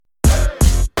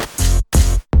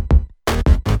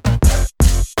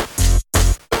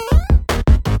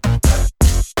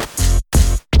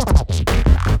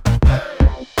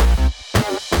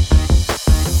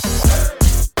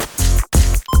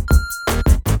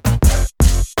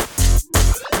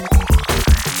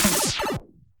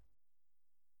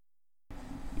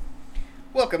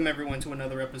Welcome everyone to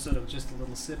another episode of Just a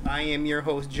Little Sip. I am your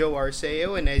host Joe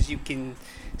Arceo, and as you can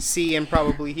see and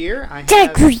probably hear, I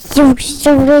have a special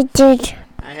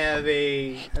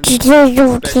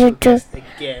guest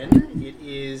again. It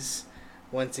is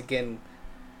once again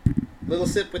Little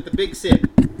Sip with the Big Sip.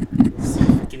 Let's see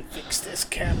if we can fix this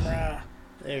camera.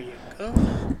 There you go.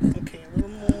 Okay, a little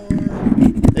more.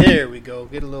 There we go.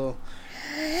 Get a little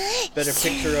better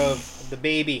picture of the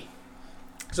baby.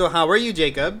 So how are you,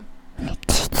 Jacob?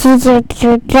 What is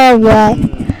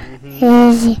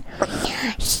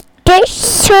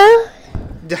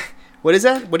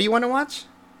that? What do you want to watch?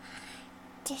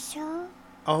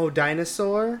 Oh,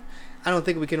 dinosaur? I don't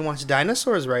think we can watch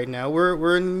dinosaurs right now.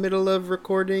 We're in the middle of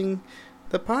recording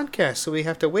the podcast, so we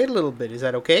have to wait a little bit. Is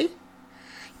that okay?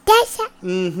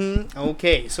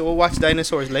 Okay, so we'll watch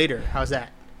dinosaurs later. How's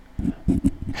that?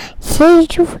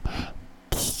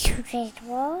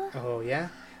 Oh, yeah?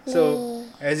 So,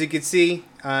 as you can see,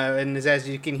 and as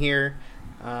you can hear,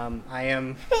 I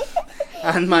am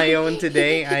on my own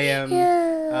today. I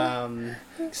am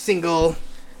single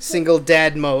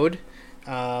dad mode.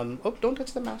 Don't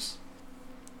touch the mouse.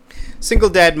 Single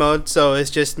dad mode, so it's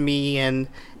just me and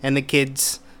the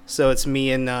kids. So it's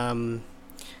me and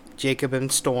Jacob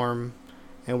and Storm,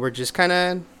 and we're just kind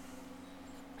of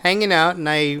hanging out. And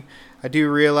I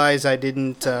do realize I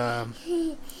didn't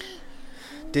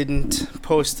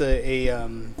post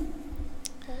an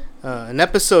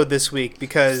episode this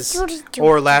week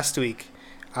or last week.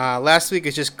 Last week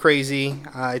is just crazy.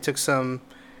 I took a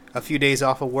few days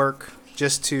off of work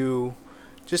just to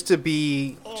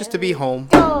be home,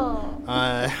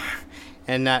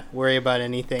 and not worry about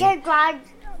anything. And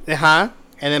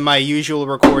then my usual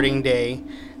recording day,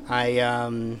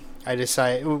 I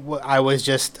decided I was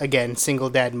just again single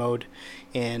dad mode,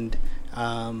 and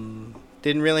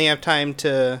didn't really have time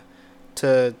to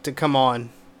come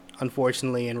on,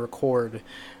 unfortunately, and record.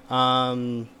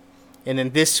 And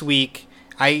then this week,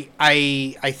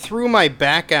 I threw my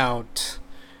back out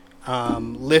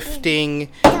lifting.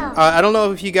 I don't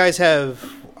know if you guys have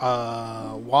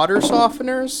water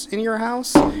softeners in your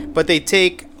house, but they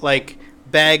take like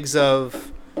bags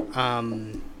of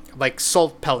like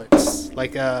salt pellets,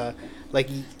 like the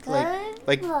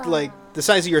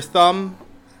size of your thumb.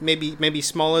 Maybe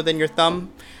smaller than your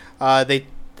thumb. It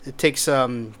takes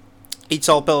each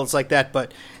salt pellets like that,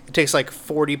 but it takes like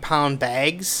 40-pound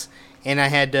bags, and I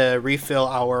had to refill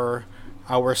our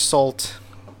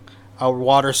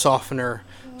water softener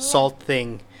salt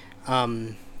thing,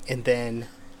 and then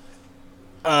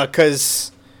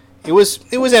because it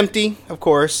was empty, of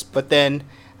course, but then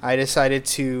I decided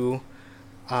to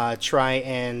try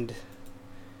and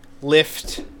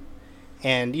lift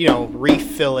and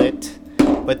refill it.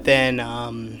 But then,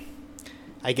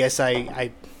 I guess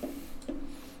I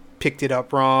picked it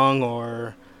up wrong,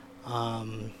 or,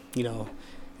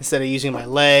 instead of using my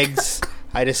legs,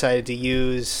 I decided to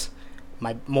use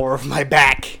more of my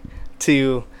back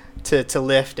to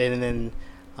lift, and then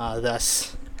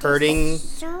thus hurting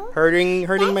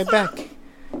my back,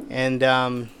 and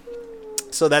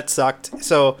so that sucked.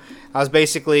 So I was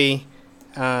basically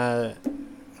for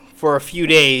a few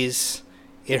days,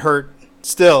 it hurt.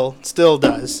 Still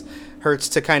does. Hurts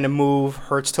to kind of move,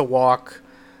 hurts to walk.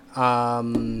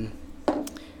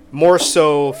 More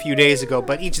so a few days ago,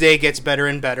 but each day gets better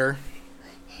and better.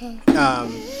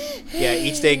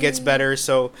 Each day gets better.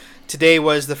 So today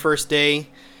was the first day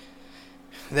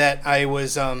that I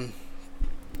was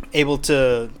able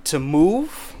to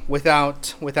move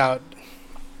without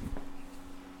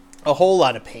a whole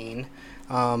lot of pain.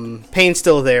 Pain's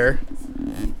still there,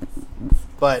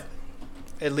 but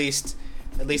at least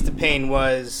the pain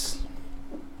was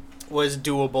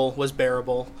doable, was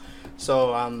bearable.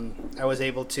 So I was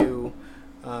able to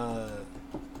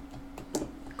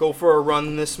go for a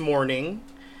run this morning,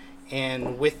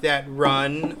 and with that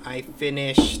run, I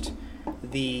finished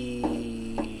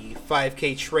the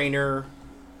 5K Trainer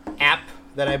app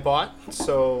that I bought.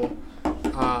 So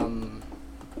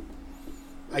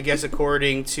I guess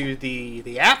according to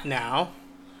the app now,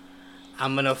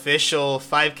 I'm an official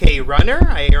 5K runner.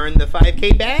 I earned the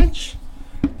 5K badge.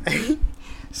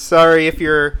 Sorry if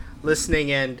you're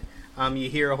listening and you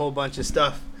hear a whole bunch of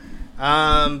stuff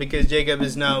because Jacob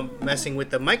is now messing with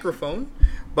the microphone.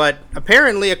 But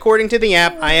apparently, according to the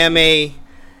app, I am a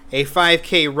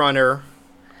 5K runner.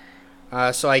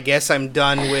 So I guess I'm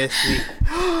done with the...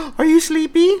 Are you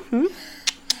sleepy?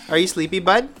 Are you sleepy,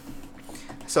 bud?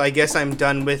 So I guess I'm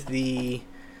done with the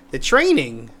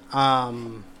training.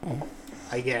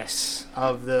 I guess,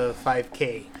 of the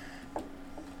 5K.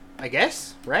 I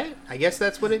guess, right? I guess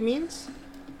that's what it means.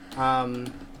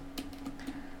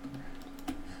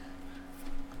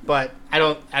 but I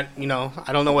don't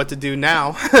know what to do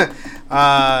now.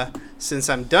 Since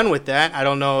I'm done with that, I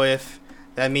don't know if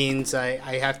that means I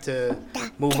have to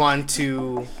move on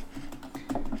to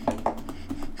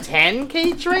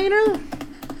 10K trainer.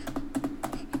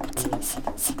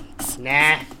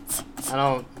 Nah,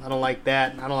 I don't like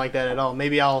that. I don't like that at all.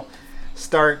 Maybe I'll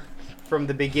start from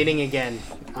the beginning again,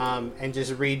 and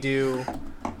just redo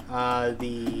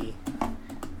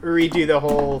the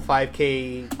whole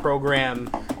 5K program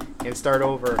and start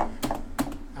over.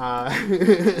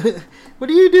 What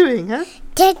are you doing, huh?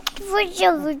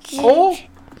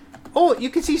 Oh,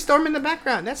 you can see Storm in the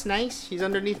background. That's nice. She's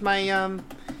underneath my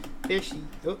there she.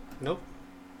 Oh, nope.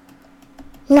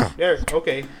 No. There.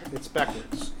 Okay, it's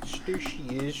backwards. There she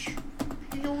is. She's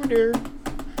over there.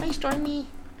 Hi, Stormy.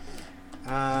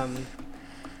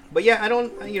 But yeah, I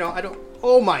don't.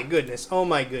 Oh my goodness.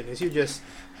 You're just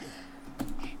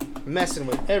messing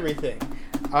with everything.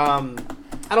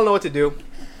 I don't know what to do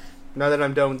now that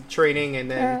I'm done training.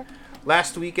 And then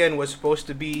last weekend was supposed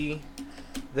to be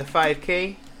the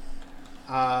 5K,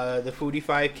 the Foodie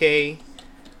 5K.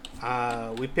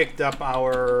 We picked up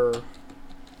our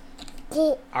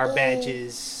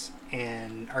badges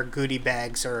and our goodie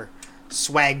bags or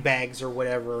swag bags or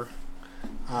whatever.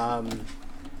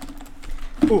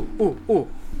 Ooh.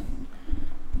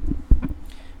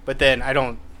 But then I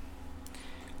don't,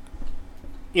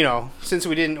 since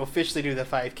we didn't officially do the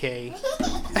 5K.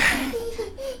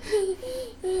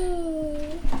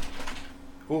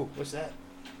 Ooh, what's that?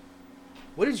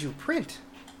 What did you print?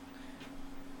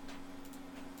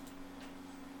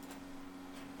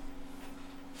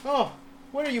 Oh,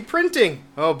 what are you printing?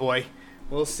 Oh boy.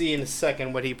 We'll see in a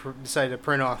second what he decided to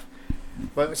print off.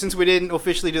 But since we didn't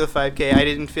officially do the 5K, I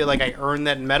didn't feel like I earned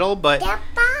that medal, but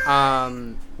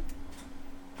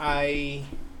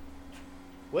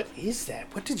what is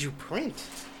that? What did you print?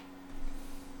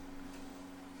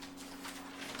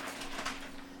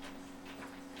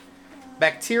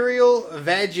 Bacterial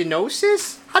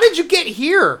vaginosis? How did you get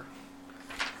here?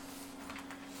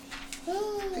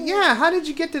 Yeah, how did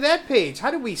you get to that page? How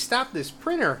did we stop this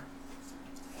printer?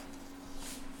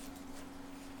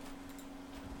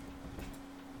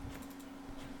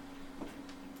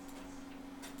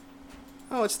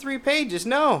 Oh, it's 3 pages.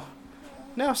 No,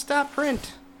 stop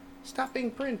print. Stop being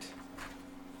print.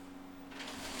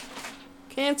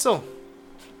 Cancel.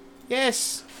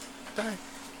 Yes.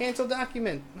 Cancel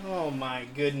document. Oh my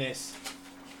goodness.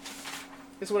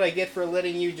 This is what I get for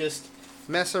letting you just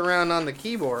mess around on the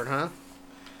keyboard, huh?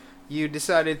 You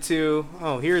decided to...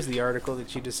 Oh, here's the article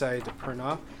that you decided to print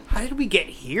off. How did we get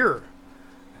here?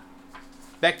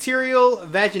 Bacterial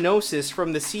vaginosis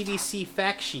from the CDC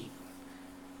fact sheet.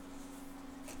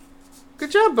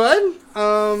 Good job, bud.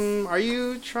 Are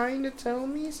you trying to tell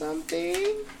me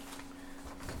something?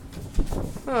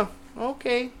 Oh,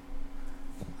 okay.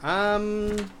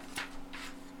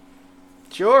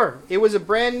 Sure. It was a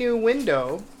brand new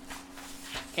window,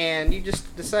 and you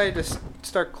just decided to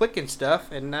start clicking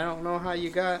stuff, and I don't know how you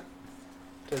got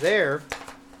to there.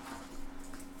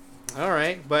 All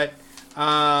right, but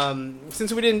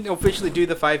since we didn't officially do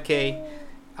the 5K,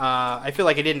 I feel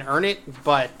like I didn't earn it,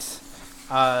 but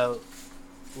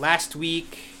last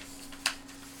week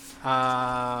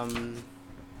and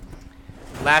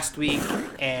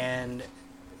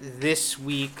this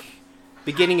week,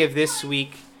 beginning of this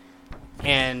week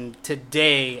and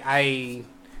today, I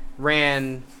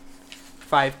ran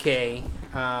 5K,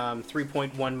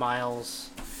 3.1 miles.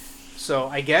 So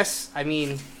I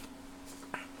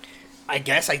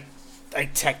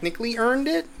technically earned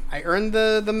it. I earned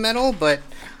the medal, but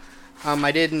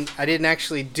I didn't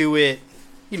actually do it,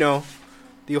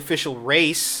 the official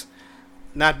race,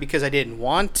 not because I didn't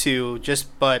want to,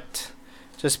 just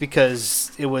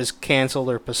because it was canceled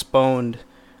or postponed.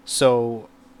 So,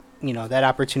 that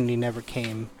opportunity never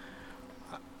came.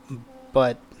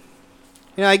 But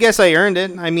I guess I earned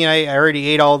it. I mean, I already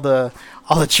ate all the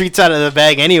treats out of the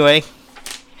bag anyway.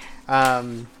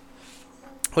 What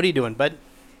are you doing, bud?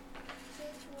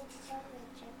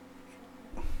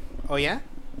 Oh yeah?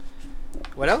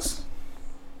 What else?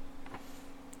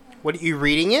 What are you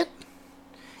reading it?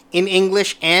 In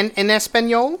English and in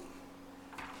Espanol?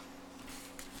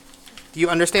 Do you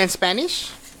understand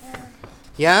Spanish?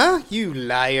 Yeah? You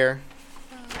liar.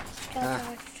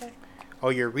 Oh,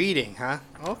 you're reading, huh?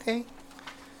 Okay.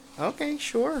 Okay,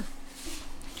 sure.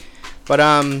 But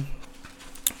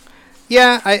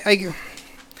yeah, I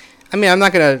mean, I'm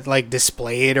not gonna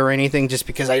display it or anything just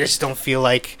because I just don't feel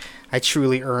like I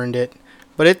truly earned it.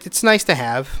 But it's nice to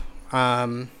have.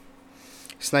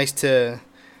 It's nice to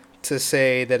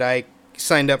say that I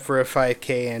signed up for a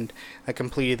 5K and I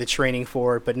completed the training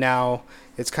for it, but now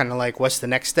it's kind of like, what's the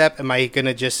next step? Am I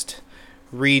gonna just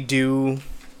redo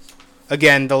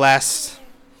again the last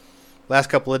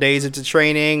couple of days of the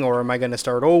training, or am I gonna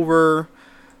start over?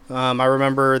 I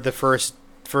remember the first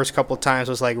couple of times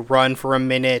was like run for a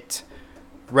minute,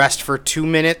 rest for 2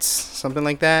 minutes, something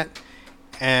like that.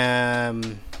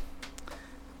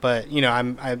 But you know,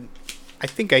 I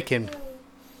think I can.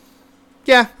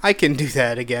 Yeah, I can do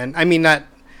that again. I mean, not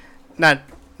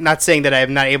saying that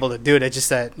I'm not able to do it. It's just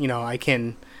that, you know, I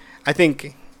think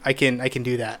I can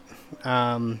do that.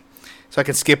 So I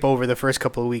can skip over the first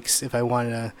couple of weeks if I want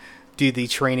to do the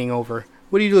training over.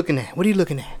 What are you looking at? What are you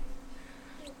looking at?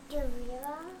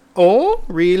 Oh,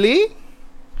 really?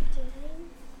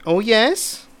 Oh,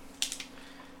 yes.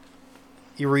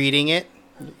 You're reading it?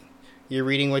 You're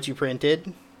reading what you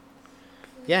printed?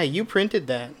 Yeah, you printed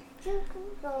that.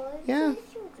 Yeah.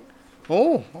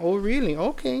 Oh, really?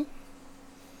 Okay.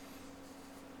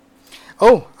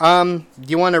 Oh, do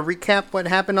you want to recap what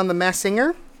happened on The Masked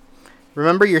Singer?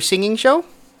 Remember your singing show?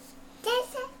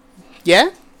 Yeah?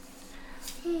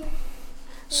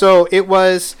 So it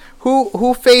was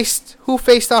who faced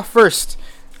off first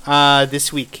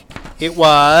this week? It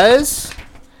was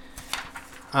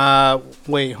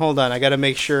wait, hold on. I got to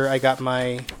make sure I got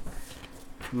my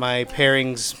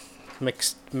pairings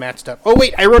matched up. Oh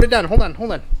wait, I wrote it down. Hold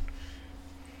on.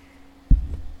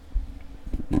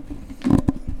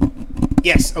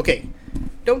 Yes, okay.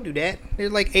 Don't do that. They're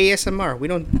like ASMR. We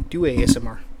don't do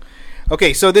ASMR.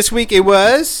 Okay, so this week it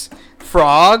was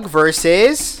Frog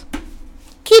versus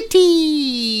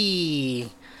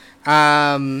Kitty.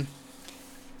 I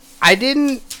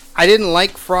didn't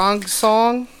like Frog's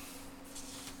song.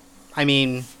 I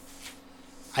mean,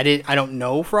 I don't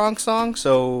know Frog's song,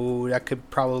 so that could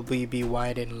probably be why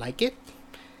I didn't like it.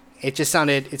 It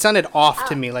sounded off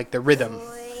to me, like the rhythm.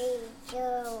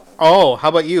 Oh, how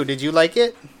about you? Did you like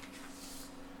it?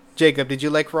 Jacob, did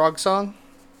you like Frog's song?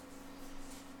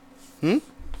 Did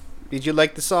you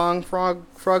like the song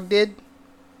Frog did?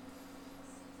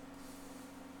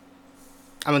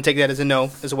 I'm gonna take that as a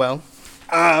no as well.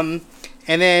 And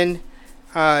then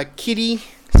Kitty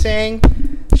sang.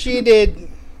 She did.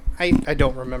 I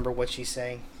don't remember what she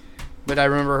sang, but I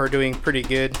remember her doing pretty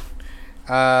good.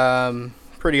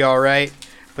 Pretty alright.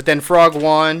 But then Frog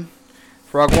won.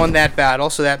 Frog won that battle,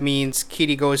 so that means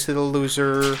Kitty goes to the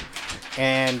loser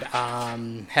and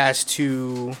has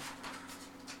to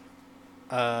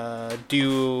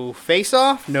do face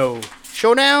off? No.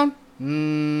 Showdown?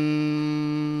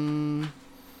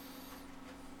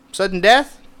 Sudden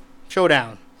death?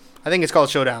 Showdown. I think it's called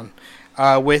Showdown.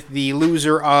 With the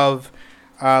loser of,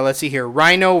 let's see here,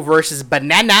 Rhino versus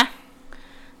Banana.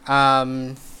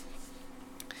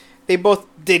 They both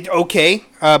did okay.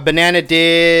 Banana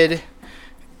did,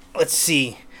 let's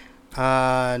see,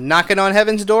 Knocking on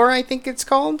Heaven's Door, I think it's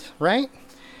called, right?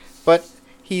 But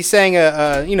he sang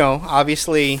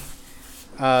obviously,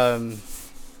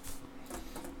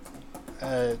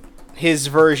 his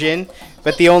version,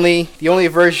 but the only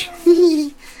version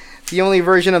the only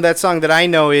version of that song that I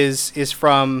know is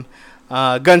from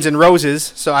Guns N'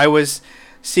 Roses. So I was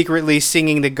secretly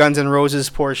singing the Guns N' Roses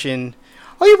portion.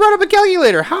 Oh, you brought up a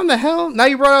calculator. How in the hell? Now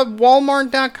you brought up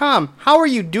Walmart.com. How are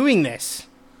you doing this?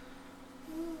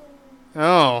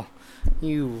 Oh,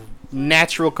 you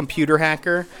natural computer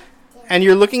hacker. And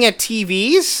you're looking at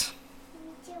TVs?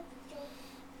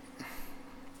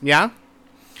 Yeah?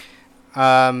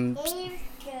 Oh,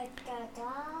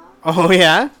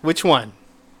 yeah? Which one?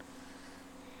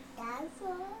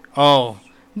 Oh,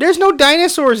 there's no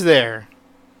dinosaurs there.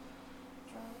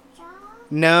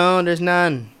 No, there's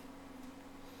none.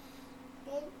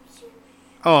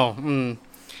 Oh,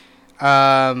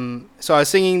 so I was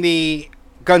singing the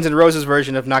Guns N' Roses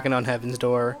version of Knocking on Heaven's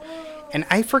Door, and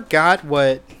I forgot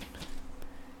what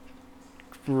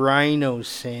Rhino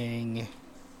sang.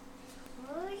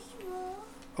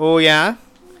 Oh, yeah?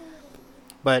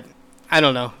 But I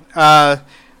don't know.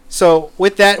 So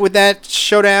with that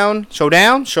showdown,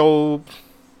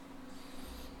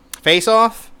 face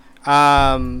off,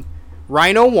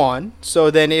 Rhino won. So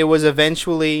then it was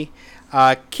eventually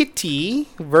Kitty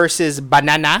versus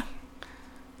Banana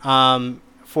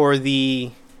for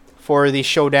the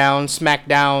showdown,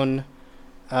 SmackDown,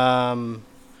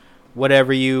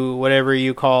 whatever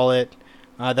you call it,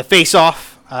 the face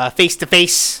off, face to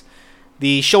face,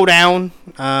 the showdown.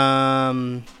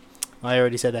 I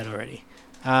already said that already.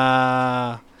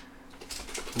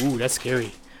 Ooh, that's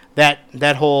scary.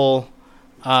 That whole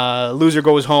loser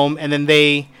goes home, and then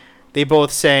they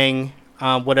both sang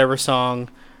whatever song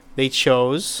they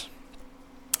chose.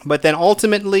 But then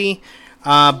ultimately,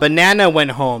 Banana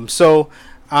went home. So,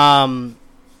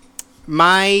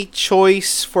 my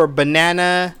choice for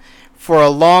Banana for a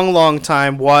long, long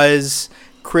time was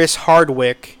Chris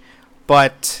Hardwick,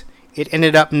 but it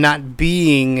ended up not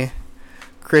being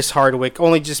Chris Hardwick.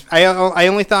 I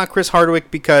only thought Chris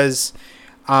Hardwick because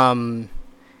I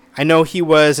know he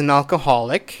was an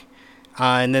alcoholic,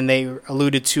 and then they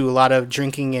alluded to a lot of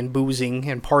drinking and boozing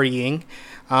and partying,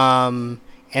 and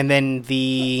then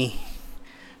the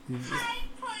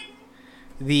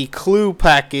clue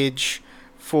package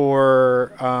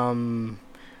for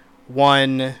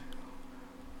one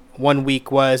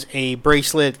week was a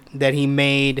bracelet that he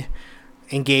made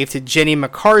and gave to Jenny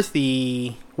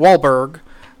McCarthy Wahlberg,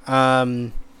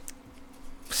 saying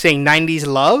 90s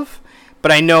love.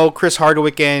 But I know Chris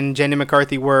Hardwick and Jenny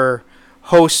McCarthy were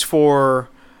hosts for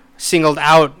Singled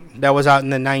Out that was out in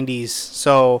the 90s.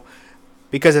 So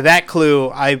because of that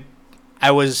clue, I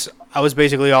was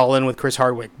basically all in with Chris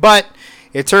Hardwick. But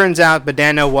it turns out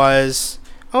Banana was...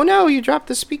 Oh no, you dropped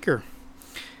the speaker.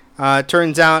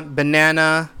 Turns out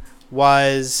Banana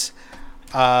was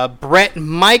Bret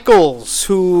Michaels,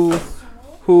 who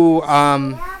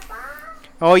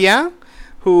oh yeah,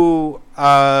 who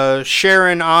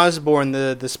Sharon Osbourne,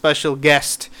 the special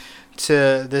guest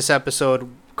to this episode,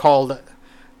 called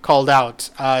out.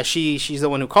 She's the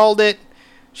one who called it.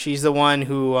 She's the one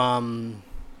who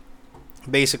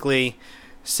basically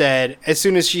said, as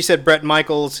soon as she said Bret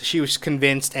Michaels, she was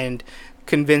convinced and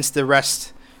convinced the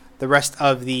rest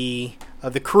of the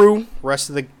crew, rest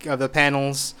of the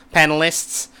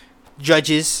panelists,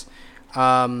 judges,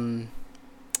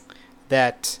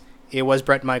 that it was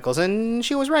Bret Michaels, and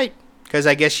she was right, because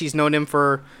I guess she's known him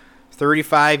for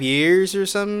 35 years or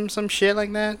some shit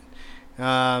like that.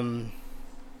 But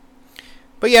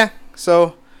yeah,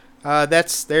 so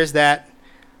there's that,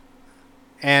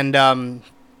 and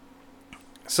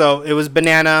so it was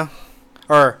Banana,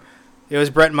 or it was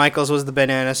Bret Michaels was the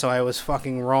Banana, so I was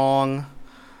fucking wrong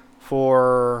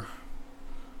for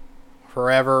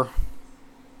forever.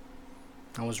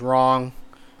 I was wrong.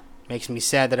 Makes me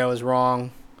sad that I was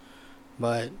wrong.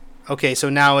 But, okay, so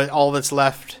now all that's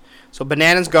left. So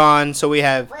Banana's gone, so we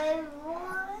have...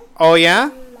 Oh,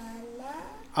 yeah?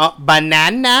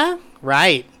 Banana?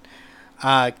 Right.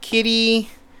 Kitty,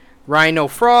 Rhino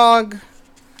Frog,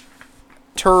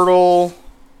 Turtle,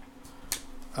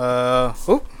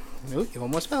 Ooh, you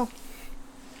almost fell.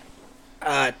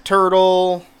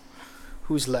 Turtle.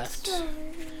 Who's left?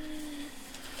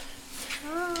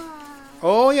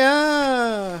 Oh,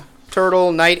 yeah.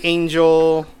 Turtle, Night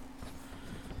Angel.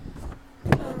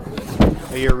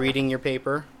 Oh, you're reading your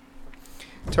paper.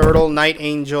 Turtle, Night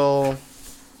Angel.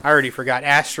 I already forgot.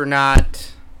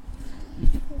 Astronaut. I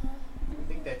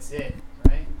think that's it,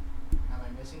 right? Am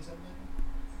I missing something?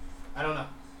 I don't know.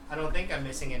 I don't think I'm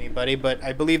missing anybody, but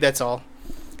I believe that's all.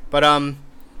 But, oh,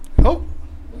 you're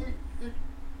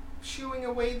shooing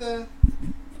away the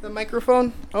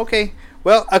microphone? Okay.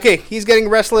 Well, okay, he's getting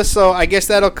restless, so I guess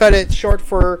that'll cut it short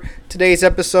for today's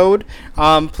episode.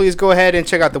 Please go ahead and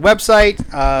check out the website,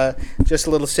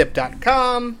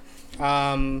 justlittlesip.com.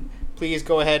 Please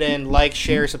go ahead and like,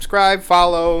 share, subscribe,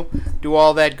 follow, do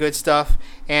all that good stuff.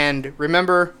 And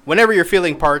remember, whenever you're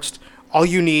feeling parched, all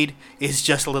you need is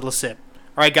just a little sip.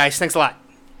 All right, guys, thanks a lot.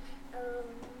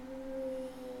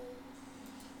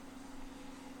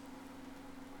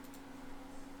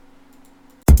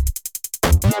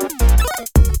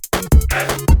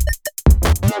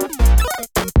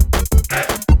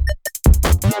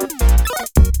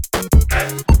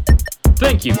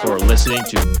 Thank you for listening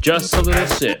to Just a Little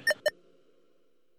Sip.